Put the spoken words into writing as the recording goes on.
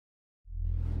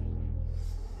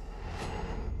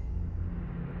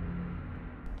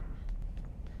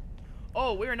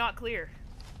Oh, we are not clear.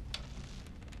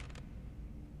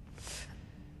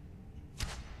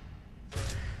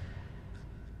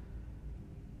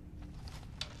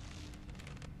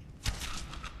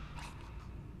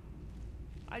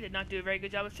 I did not do a very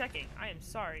good job of checking. I am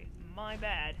sorry. My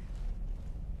bad.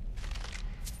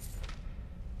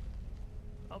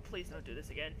 Oh, please don't do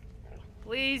this again.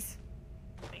 Please!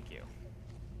 Thank you.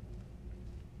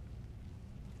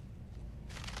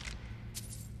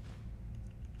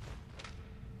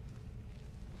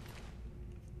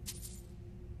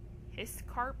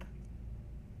 Carp?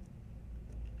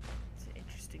 It's an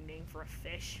interesting name for a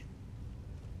fish.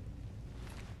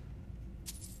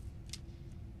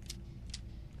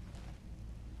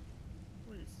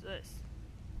 What is this?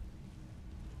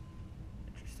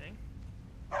 Interesting.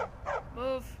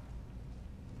 Move!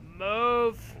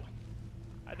 Move!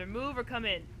 Either move or come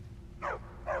in.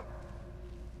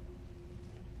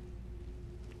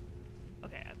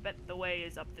 Okay, I bet the way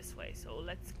is up this way, so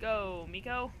let's go,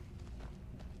 Miko.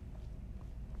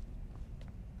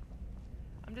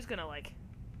 I'm just gonna, like,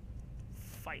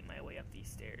 fight my way up these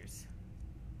stairs.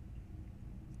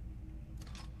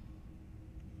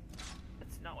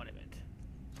 That's not what I meant.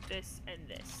 This and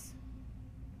this.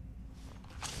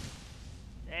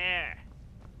 There.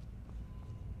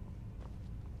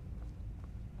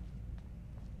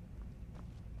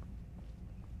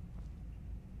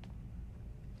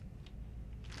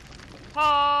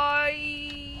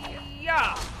 Hi-ya!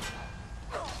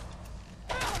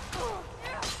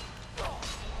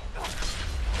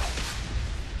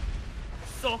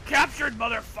 So captured,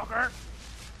 motherfucker!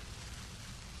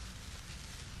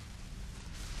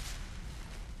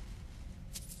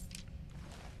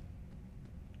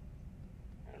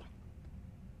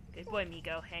 Good boy,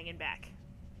 Miko, hanging back.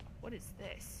 What is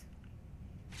this?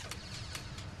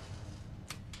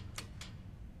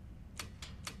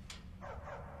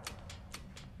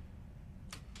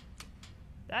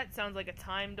 That sounds like a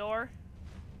time door.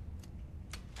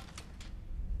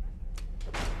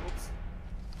 Oops.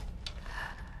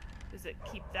 Does it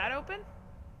keep that open?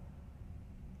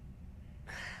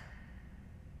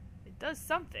 It does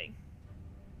something.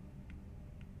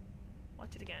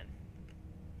 Watch it again.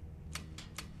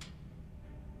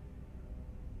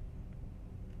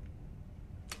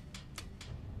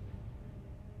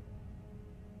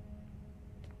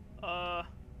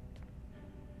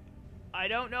 I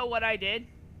don't know what I did,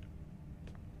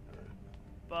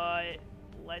 but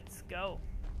let's go.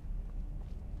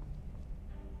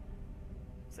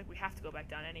 Looks like we have to go back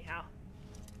down anyhow.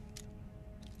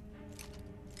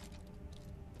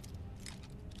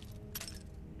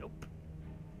 Nope.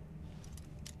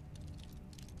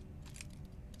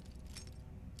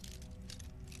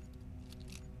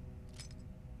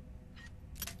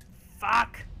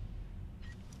 Fuck!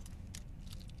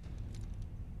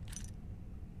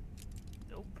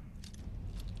 Nope.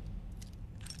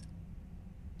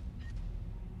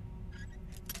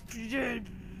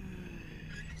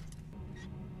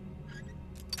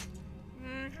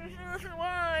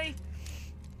 Why?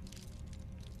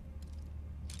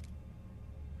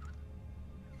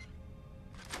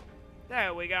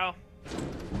 There we go.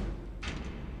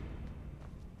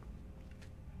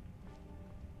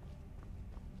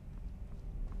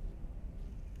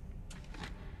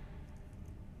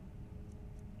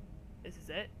 This is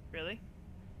it? Really?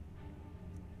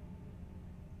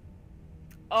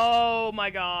 Oh my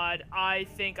god. I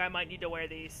think I might need to wear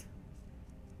these.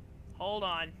 Hold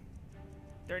on.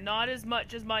 They're not as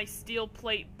much as my steel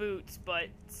plate boots, but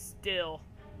still.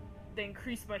 They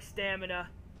increase my stamina.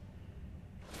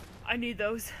 I need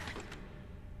those.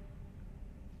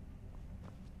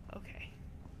 Okay.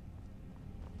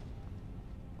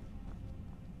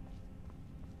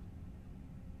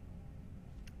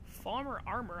 Farmer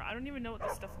armor? I don't even know what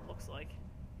this stuff looks like.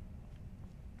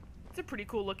 It's a pretty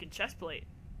cool looking chest plate.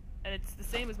 And it's the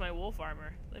same as my wolf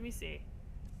armor. Let me see.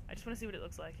 I just want to see what it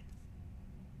looks like.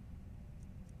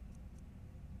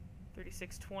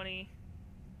 3620.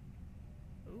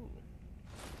 Ooh.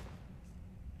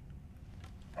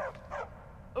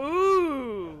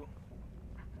 Ooh!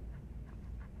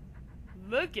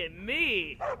 Look at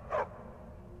me!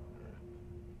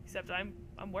 Except I'm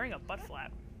wearing a butt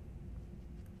flap.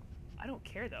 I don't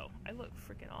care though. I look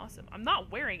freaking awesome. I'm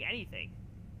not wearing anything.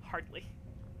 Hardly.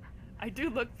 I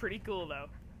do look pretty cool though.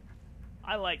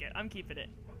 I like it. I'm keeping it.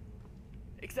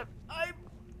 Except I'm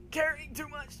carrying too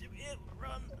much to be able to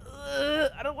run.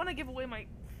 I don't want to give away my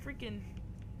freaking...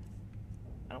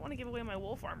 I don't want to give away my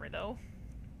wolf armor though.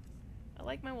 I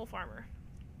like my wolf armor.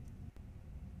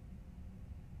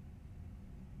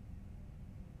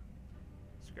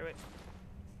 Screw it.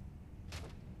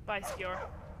 Bye, Skior.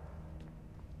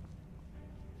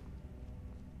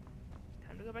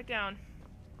 to go back down.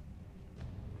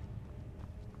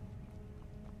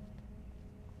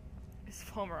 This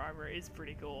Falmer armor is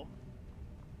pretty cool.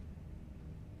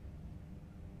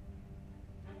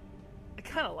 I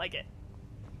kind of like it.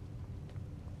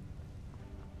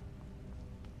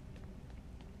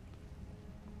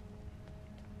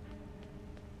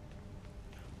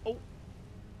 Oh.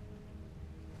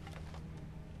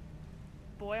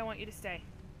 Boy, I want you to stay.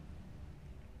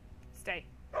 Stay.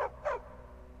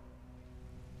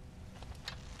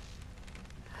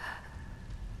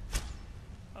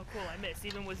 Oh, cool, I missed,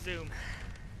 even with zoom.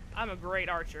 I'm a great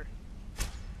archer.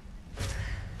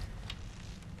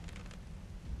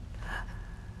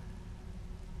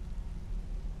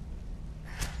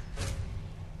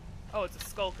 Oh, it's a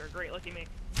skulker. Great, lucky me.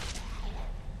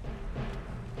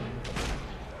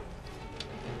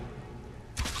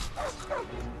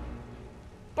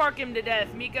 Bark him to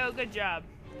death, Miko. Good job.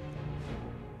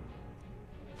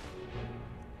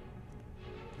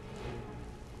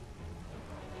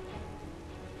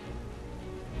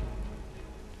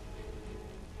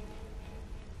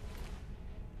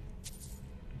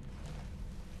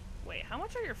 Wait, how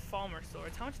much are your Falmer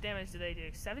swords? How much damage do they do?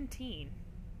 17.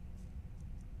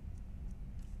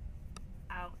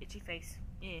 Ow, itchy face.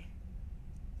 Eh.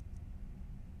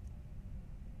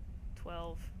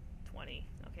 12, 20.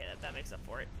 Okay, that makes up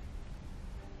for it.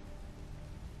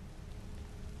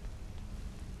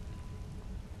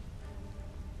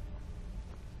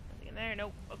 Nothing in there?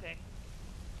 Nope. Okay.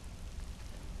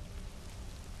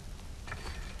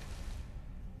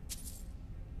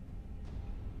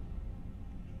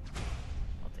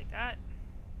 I'll take that.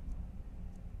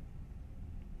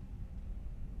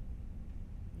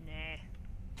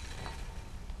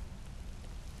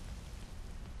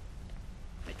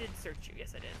 I did search you.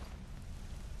 Yes, I did.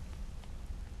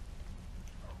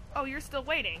 Oh, you're still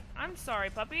waiting. I'm sorry,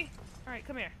 puppy. Alright,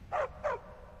 come here.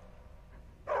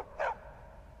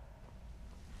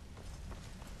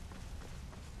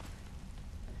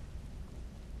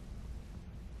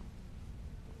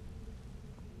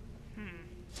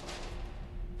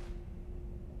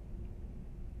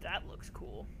 That looks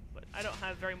cool, but I don't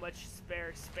have very much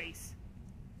spare space.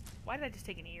 Why did I just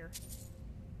take an ear?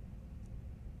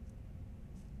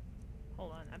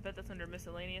 Hold on, I bet that's under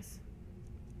miscellaneous.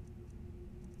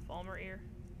 Falmer ear.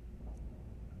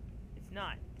 It's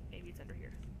not. Maybe it's under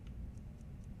here.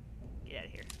 Get out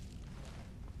of here.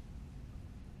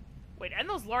 Wait, and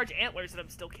those large antlers that I'm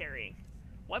still carrying.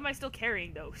 Why am I still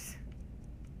carrying those?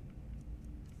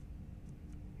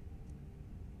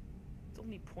 It's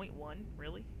only 0.1,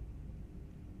 really?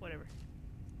 Whatever.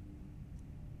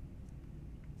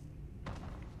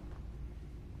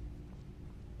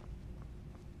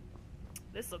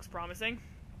 This looks promising.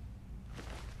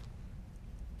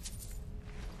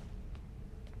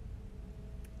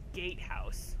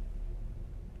 Gatehouse.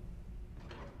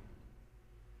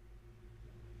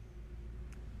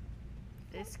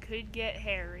 This could get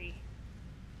hairy.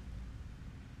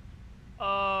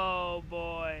 Oh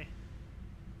boy.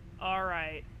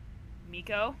 Alright.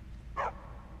 Miko?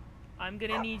 I'm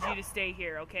gonna need you to stay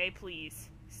here, okay? Please.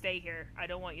 Stay here. I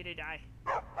don't want you to die.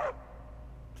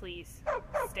 Please.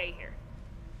 Stay here.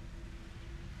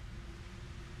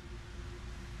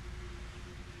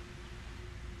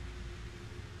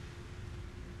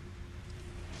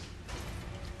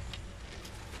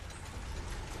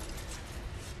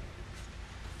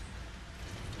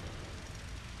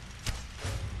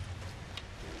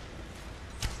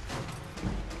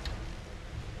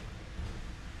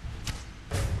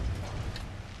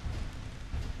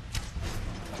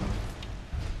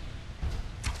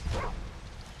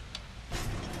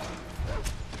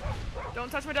 Don't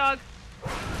touch my dog.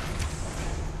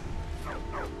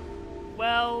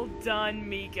 Well done,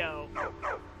 Miko.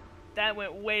 That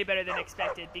went way better than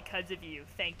expected because of you.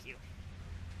 Thank you.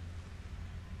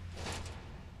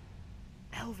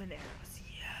 Elven arrows,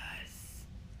 yes.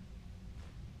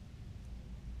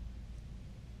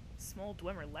 Small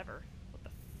Dwemer lever. What the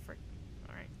frick?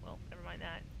 Alright, well, never mind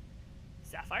that.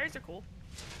 Sapphires are cool.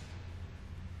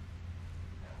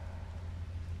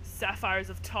 Sapphires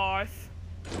of Tarth.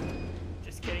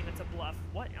 Just kidding, that's a bluff.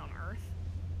 What on earth?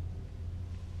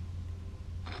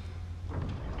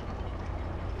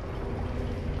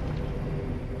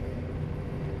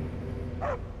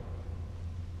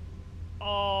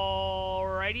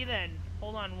 Alrighty then.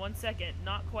 Hold on 1 second.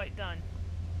 Not quite done.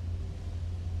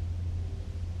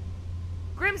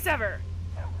 Grimsever!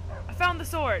 I found the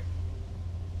sword!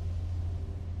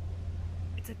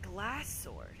 It's a glass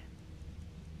sword.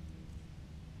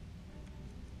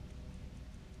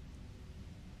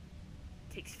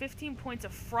 Takes 15 points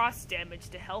of frost damage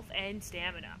to health and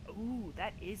stamina. Ooh,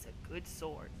 that is a good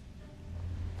sword.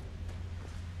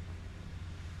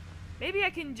 Maybe I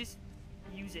can just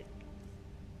use it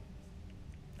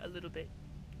a little bit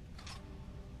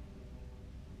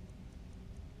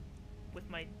with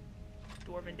my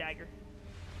dwarven dagger.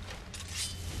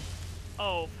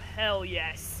 Oh, hell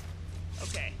yes.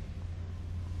 Okay.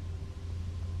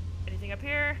 Anything up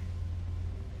here?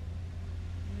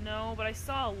 No, but I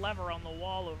saw a lever on the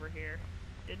wall over here.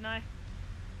 Didn't I?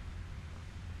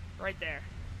 Right there.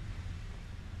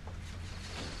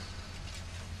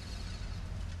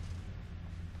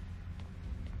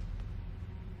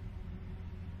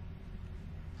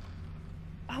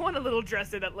 I want a little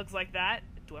dresser that looks like that.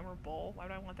 Dwemer bowl? Why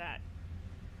would I want that?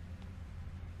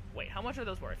 Wait, how much are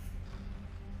those worth?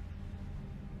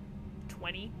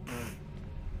 20?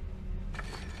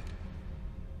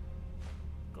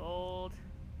 Gold.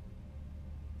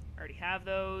 Already have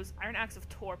those. Iron Axe of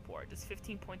Torpor does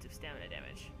 15 points of stamina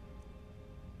damage.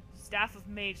 Staff of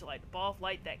Mage Light, a ball of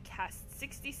light that casts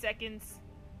 60 seconds,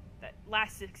 that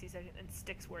lasts 60 seconds and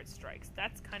sticks where it strikes.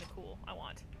 That's kind of cool. I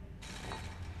want.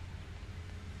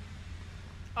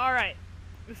 Alright,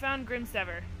 we found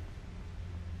Grimsever.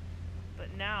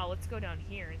 But now, let's go down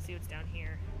here and see what's down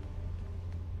here.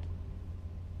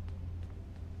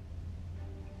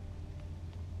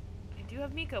 I do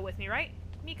have Miko with me, right?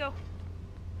 Miko.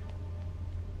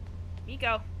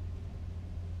 Miko.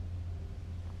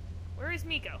 Where is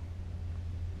Miko?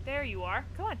 There you are.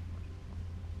 Come on.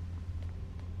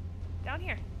 Down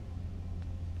here.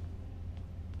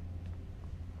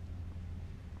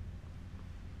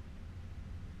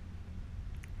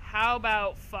 How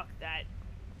about fuck that?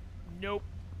 Nope.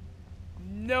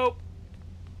 Nope.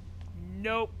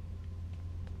 Nope.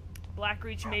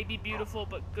 Blackreach may be beautiful,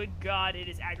 but good God, it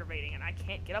is aggravating, and I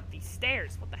can't get up these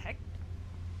stairs. What the heck?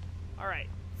 Alright,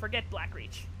 forget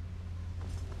Blackreach.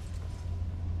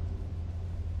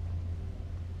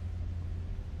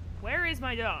 Where is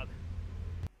my dog?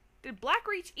 Did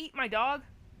Blackreach eat my dog?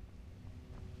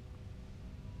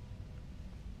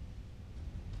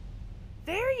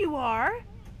 There you are!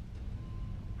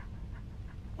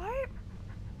 Why?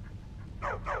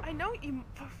 I know you...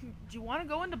 Do you want to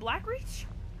go into Blackreach?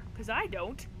 Because I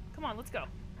don't. Come on, let's go.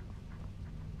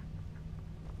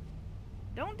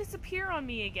 Don't disappear on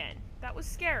me again. That was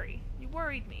scary. You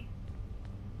worried me.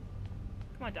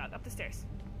 Come on, dog. Up the stairs.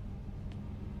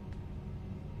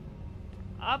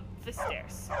 Up the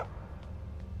stairs.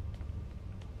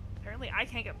 Apparently I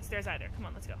can't get up the stairs either. Come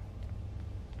on, let's go.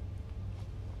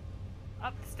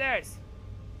 Up the stairs.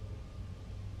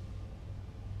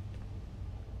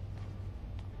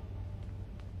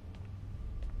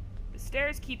 The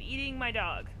stairs keep eating my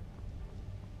dog.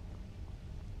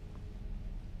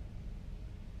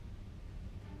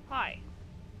 Hi.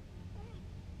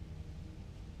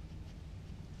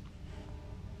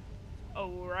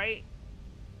 Oh, right.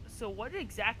 So what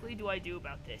exactly do I do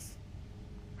about this?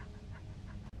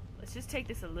 Let's just take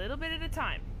this a little bit at a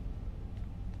time.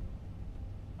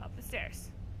 Up the stairs.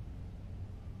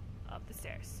 Up the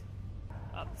stairs.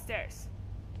 Up the stairs.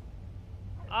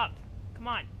 Up. Come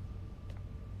on.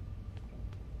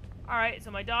 Alright,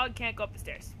 so my dog can't go up the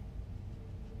stairs.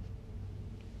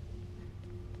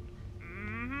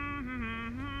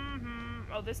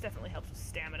 Oh, this definitely helps with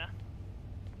stamina.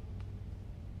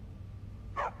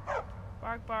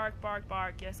 Bark, bark, bark,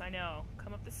 bark. Yes, I know.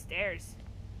 Come up the stairs.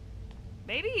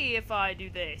 Maybe if I do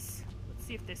this. Let's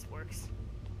see if this works.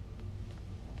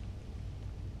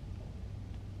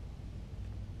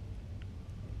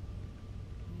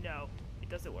 No, it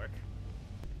doesn't work.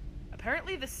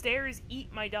 Apparently the stairs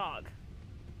eat my dog.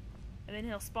 And then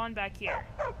he'll spawn back here.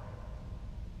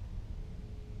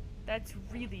 That's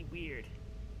really weird.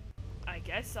 I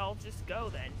guess I'll just go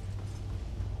then.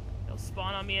 He'll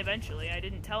spawn on me eventually. I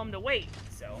didn't tell him to wait,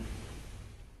 so...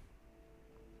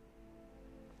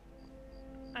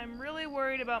 I'm really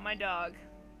worried about my dog.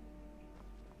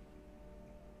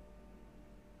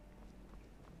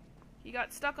 He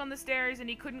got stuck on the stairs and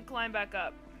he couldn't climb back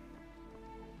up.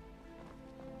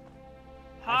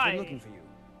 Hi. I've been looking for you.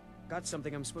 Got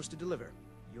something I'm supposed to deliver.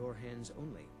 Your hands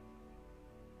only.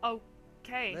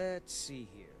 Okay. Let's see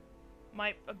here.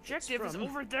 My objective is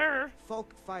over there.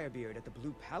 Falk Firebeard at the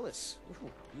Blue Palace. Ooh,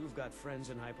 you've got friends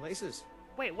in high places.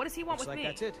 Wait, what does he want Looks with like me?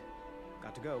 That's it.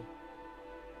 Got to go.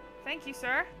 Thank you,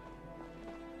 sir.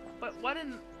 But what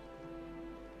in...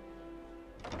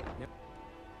 Yep.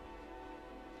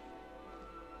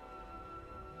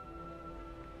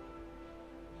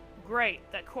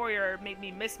 Great, that courier made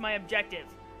me miss my objective.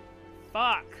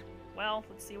 Fuck. Well,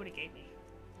 let's see what he gave me.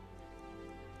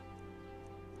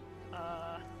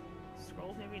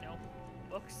 Scrolls, maybe? No.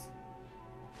 Books?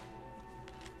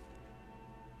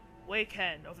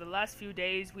 Waken, over the last few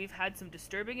days, we've had some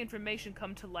disturbing information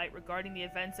come to light regarding the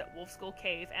events at Wolfskull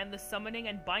Cave and the summoning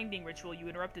and binding ritual you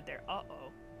interrupted there.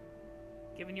 Uh-oh.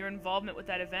 Given your involvement with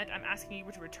that event, I'm asking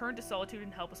you to return to Solitude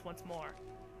and help us once more.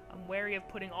 I'm wary of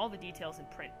putting all the details in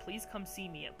print. Please come see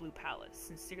me at Blue Palace.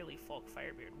 Sincerely, Falk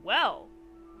Firebeard. Well!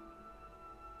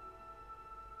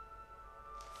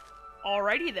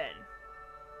 Alrighty then.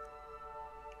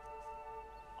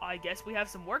 I guess we have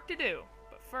some work to do.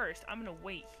 But first, I'm gonna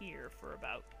wait here for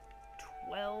about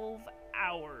 12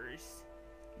 hours.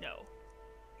 No.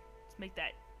 Let's make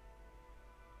that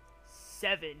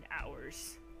 7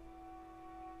 hours.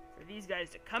 For these guys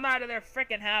to come out of their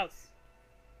frickin' house.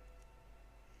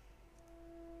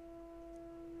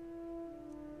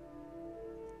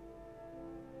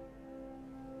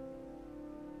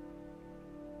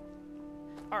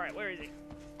 Alright, where is he?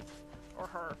 Or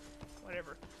her.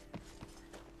 Whatever.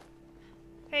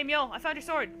 Hey, Mule, I found your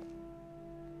sword.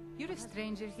 You're a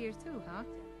stranger here too, huh?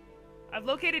 I've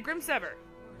located Grimsever.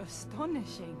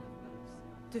 Astonishing.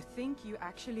 To think you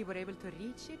actually were able to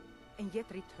reach it, and yet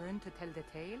return to tell the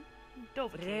tale?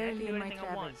 Dovahkiin, I can Rarely do in my anything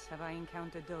I want. travels have I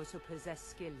encountered those who possess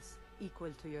skills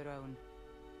equal to your own.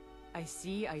 I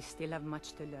see I still have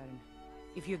much to learn.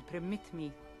 If you'd permit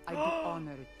me, I'd be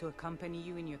honored to accompany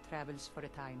you in your travels for a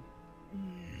time.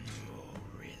 Oh,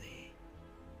 really?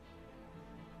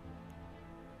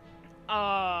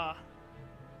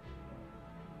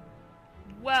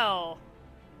 Well,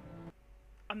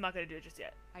 I'm not gonna do it just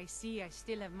yet. I see I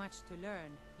still have much to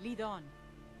learn. Lead on.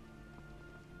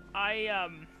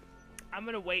 I'm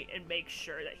gonna wait and make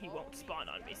sure that he won't spawn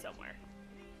on me somewhere.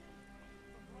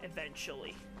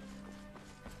 Eventually.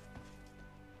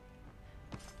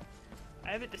 I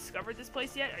haven't discovered this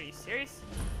place yet? Are you serious?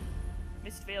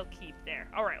 Mistvale Keep, there.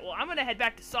 Alright, well, I'm gonna head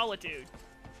back to Solitude.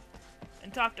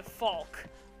 And talk to Falk.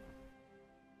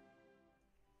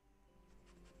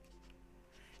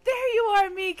 There you are,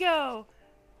 Miko!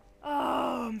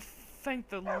 Oh, thank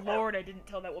the Lord I didn't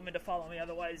tell that woman to follow me,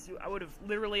 otherwise I would have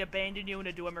literally abandoned you in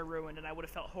a Dwemer ruin, and I would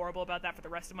have felt horrible about that for the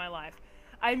rest of my life.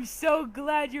 I'm so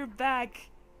glad you're back!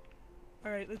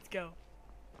 Alright, let's go.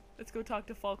 Let's go talk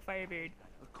to Falk Firebeard.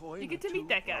 You get to meet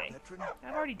that guy.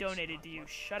 I've already donated to you.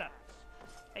 Shut up.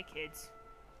 Hey, kids.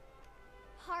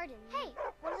 Pardon. Hey,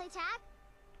 wanna play tag?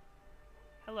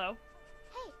 Hello.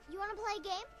 Hey, you wanna play a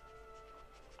game?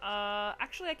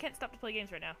 Actually, I can't stop to play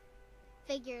games right now.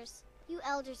 Figures. You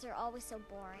elders are always so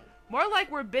boring. More like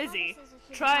we're busy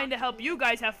trying to help you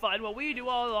guys have fun while we do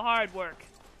all the hard work.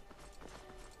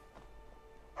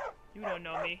 You don't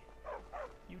know me.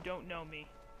 You don't know me.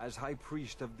 As High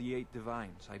Priest of the Eight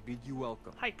Divines, I bid you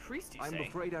welcome. High Priest, you I'm say?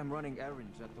 afraid I'm running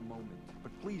errands at the moment,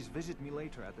 but please visit me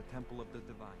later at the Temple of the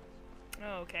Divines.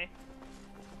 Oh, okay.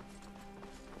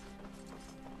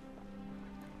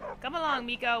 Come along,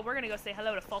 Miko. We're gonna go say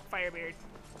hello to Falk Firebeard.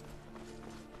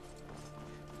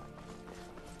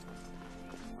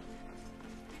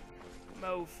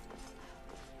 Move.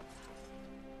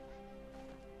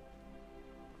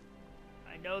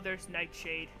 I know there's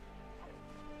Nightshade.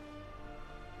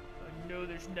 I know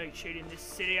there's Nightshade in this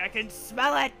city. I can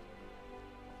smell it!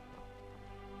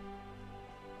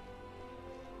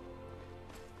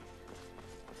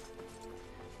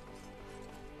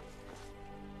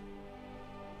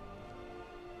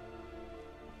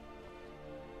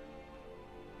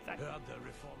 In fact, They're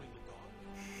reforming the guard.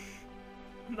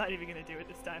 I'm not even gonna do it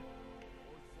this time.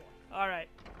 Alright.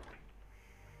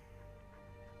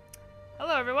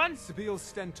 Hello, everyone! Sabil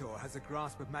Stentor has a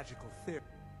grasp of magical theory.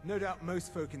 No doubt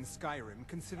most folk in Skyrim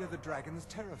consider the dragons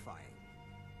terrifying.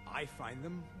 I find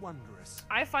them wondrous.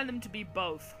 I find them to be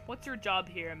both. What's your job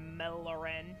here,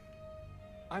 Meloren?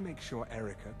 I make sure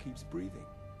Erica keeps breathing.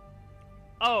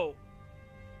 Oh.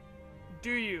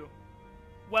 Do you?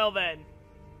 Well then.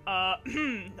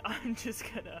 I'm just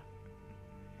gonna...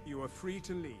 You are free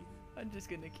to leave. I'm just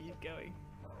gonna keep going.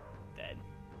 Then.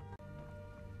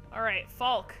 Alright,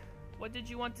 Falk. What did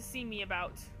you want to see me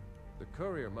about? The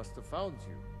courier must have found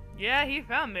you. Yeah, he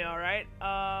found me, alright.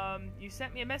 You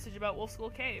sent me a message about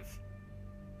Wolfskull Cave.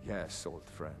 Yes, old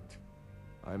friend.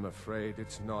 I'm afraid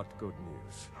it's not good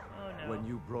news. Oh no. When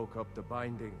you broke up the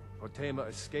binding, Potema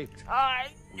escaped. I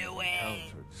We knew it!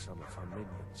 encountered some of her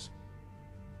minions.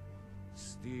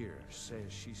 Steer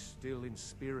says she's still in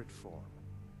spirit form,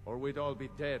 or we'd all be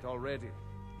dead already.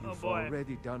 Oh, You've boy.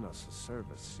 already done us a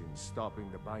service in stopping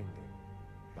the binding,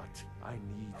 but I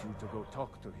need you to go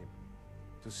talk to him,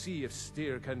 to see if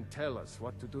Steer can tell us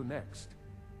what to do next.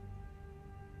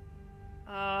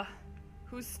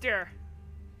 Who's Steer?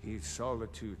 He's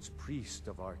Solitude's priest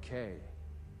of Archay.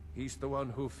 He's the one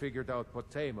who figured out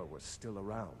Potema was still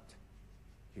around.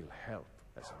 He'll help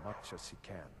as much as he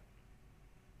can.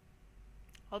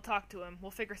 I'll talk to him.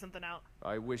 We'll figure something out.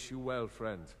 I wish you well,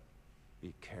 friend.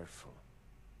 Be careful.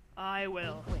 I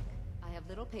will. Quick. I have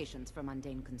little patience for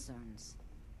mundane concerns.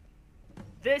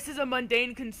 This is a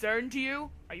mundane concern to you?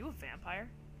 Are you a vampire?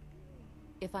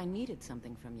 If I needed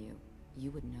something from you,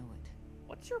 you would know it.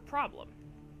 What's your problem?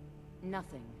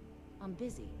 Nothing. I'm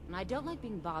busy, and I don't like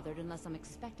being bothered unless I'm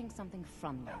expecting something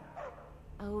from you.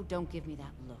 Oh, don't give me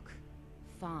that look.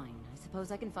 Fine, I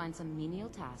suppose I can find some menial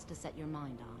task to set your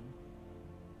mind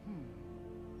on.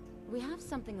 We have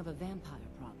something of a vampire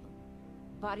problem.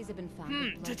 Bodies have been found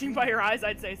with blood Judging by your eyes,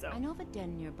 I'd say so. I know of a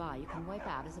den nearby you can wipe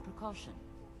out as a precaution.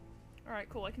 Alright,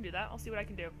 cool, I can do that. I'll see what I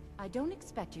can do. I don't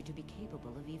expect you to be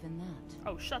capable of even that.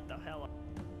 Oh, shut the hell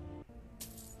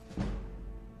up.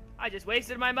 I just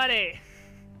wasted my money.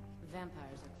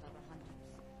 Vampires are clever hunters.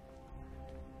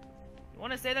 You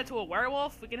want to say that to a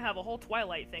werewolf? We can have a whole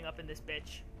Twilight thing up in this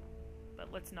bitch.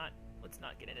 But let's not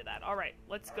get into that. All right,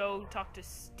 let's go talk to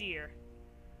Steer.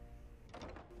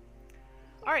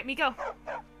 All right, Miko.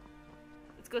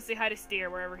 Let's go say hi to Steer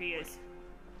wherever he is.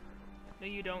 No,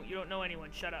 you don't. You don't know anyone.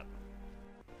 Shut up.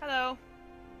 Hello.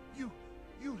 You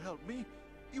help me.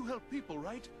 You help people,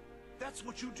 right? That's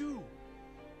what you do.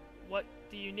 What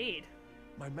do you need?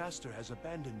 My master has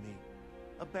abandoned me.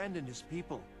 Abandoned his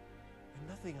people. And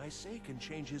nothing I say can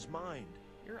change his mind.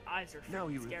 Your eyes are Now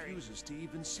he freaking scary. refuses to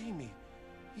even see me.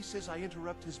 He says I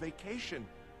interrupt his vacation.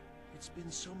 It's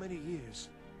been so many years.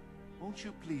 Won't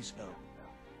you please help?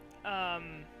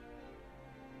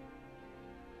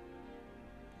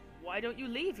 Why don't you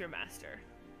leave your master?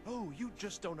 Oh, you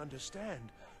just don't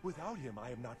understand. Without him,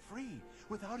 I am not free.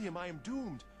 Without him, I am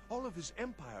doomed. All of his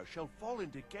empire shall fall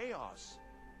into chaos.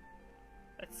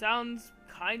 That sounds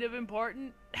kind of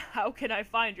important. How can I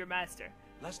find your master?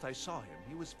 Last I saw him,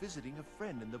 he was visiting a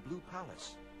friend in the Blue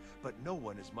Palace. But no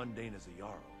one as mundane as a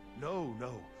Jarl. No,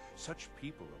 no. Such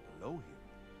people are below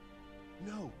him.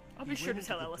 No. I'll be sure to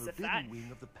tell Elisif that. He went into the forbidden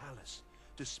wing of the palace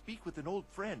to speak with an old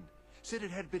friend. Said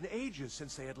it had been ages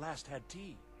since they had last had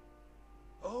tea.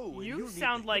 Oh, and You need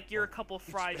sound the like hip you're a bone. couple It's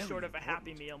fries very short of a important.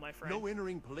 Happy Meal, my friend. No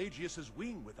entering Pelagius's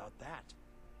wing without that.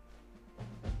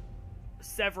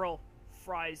 Several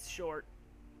fries short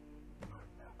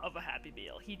of a Happy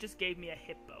Meal. He just gave me a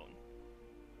hip bone.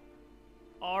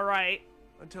 Alright,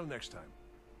 Until next time.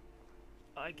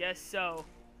 I guess so.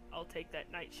 I'll take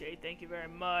that nightshade, thank you very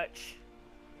much.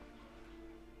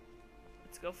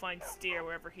 Let's go find Steer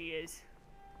wherever he is.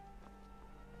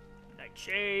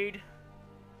 Nightshade.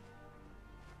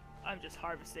 I'm just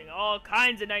harvesting all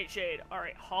kinds of nightshade.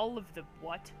 Alright, Hall of the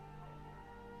what?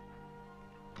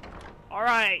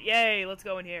 Alright, yay, let's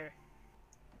go in here.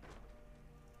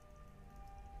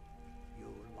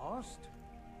 You lost?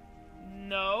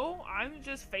 No, I'm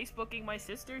just Facebooking my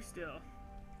sister still.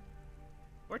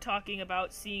 We're talking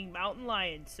about seeing mountain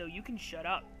lions, so you can shut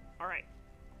up. Alright.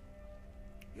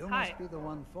 You Hi. must be the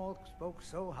one Falk spoke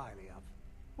so highly of.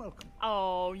 Welcome.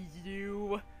 Oh,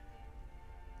 you.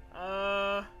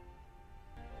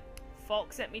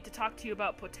 Falk sent me to talk to you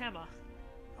about Potema.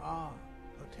 Ah,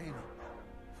 Potema,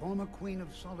 former Queen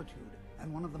of Solitude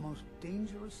and one of the most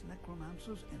dangerous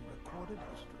necromancers in recorded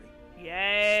history. She was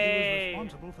Yay!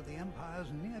 responsible for the Empire's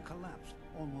near collapse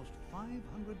almost 500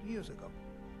 years ago.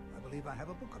 I believe I have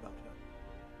a book about her.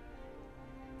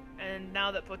 And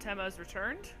now that Potema has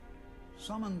returned?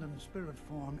 Summoned in spirit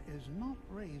form is not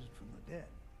raised from the dead.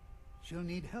 She'll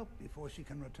need help before she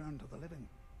can return to the living.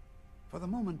 For the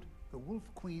moment, the Wolf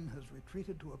Queen has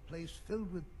retreated to a place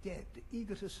filled with dead,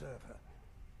 eager to serve her.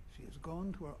 She has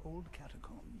gone to her old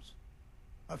catacombs.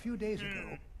 A few days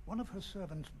ago, one of her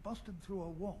servants busted through a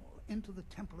wall into the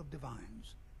Temple of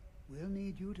Divines. We'll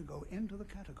need you to go into the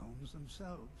catacombs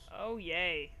themselves. Oh,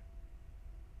 yay.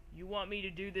 You want me to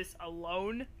do this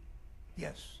alone?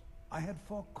 Yes, I had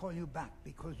Falk call you back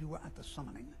because you were at the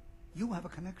summoning. You have a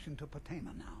connection to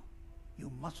Potema now.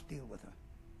 You must deal with her.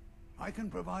 I can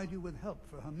provide you with help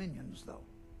for her minions, though.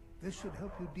 This should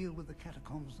help you deal with the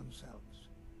catacombs themselves.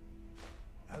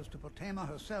 As to Potema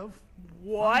herself,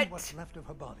 What? find what's left of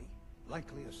her body,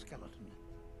 likely a skeleton.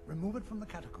 Remove it from the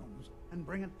catacombs and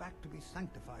bring it back to be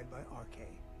sanctified by RK.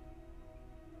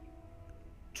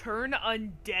 Turn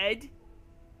undead?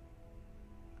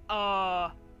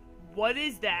 What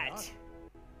is that?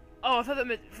 Oh, I thought that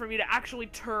meant for me to actually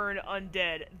turn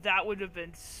undead. That would have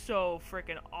been so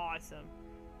freaking awesome.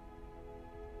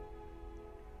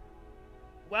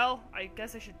 Well, I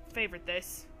guess I should favorite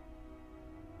this.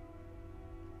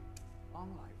 Long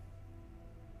life.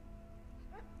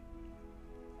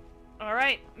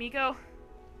 Alright, Miko.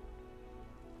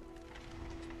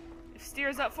 If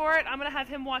Steer's up for it, I'm gonna have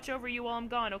him watch over you while I'm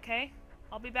gone, okay?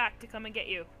 I'll be back to come and get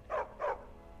you.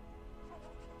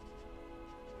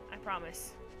 I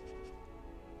promise.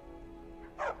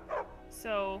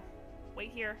 So,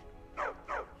 wait here.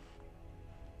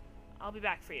 I'll be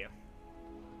back for you.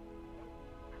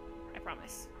 I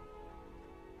promise.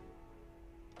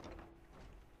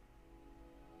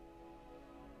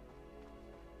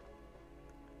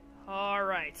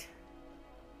 Alright.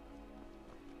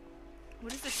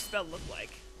 What does this spell look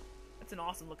like? That's an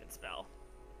awesome looking spell.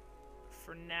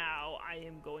 For now, I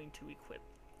am going to equip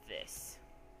this.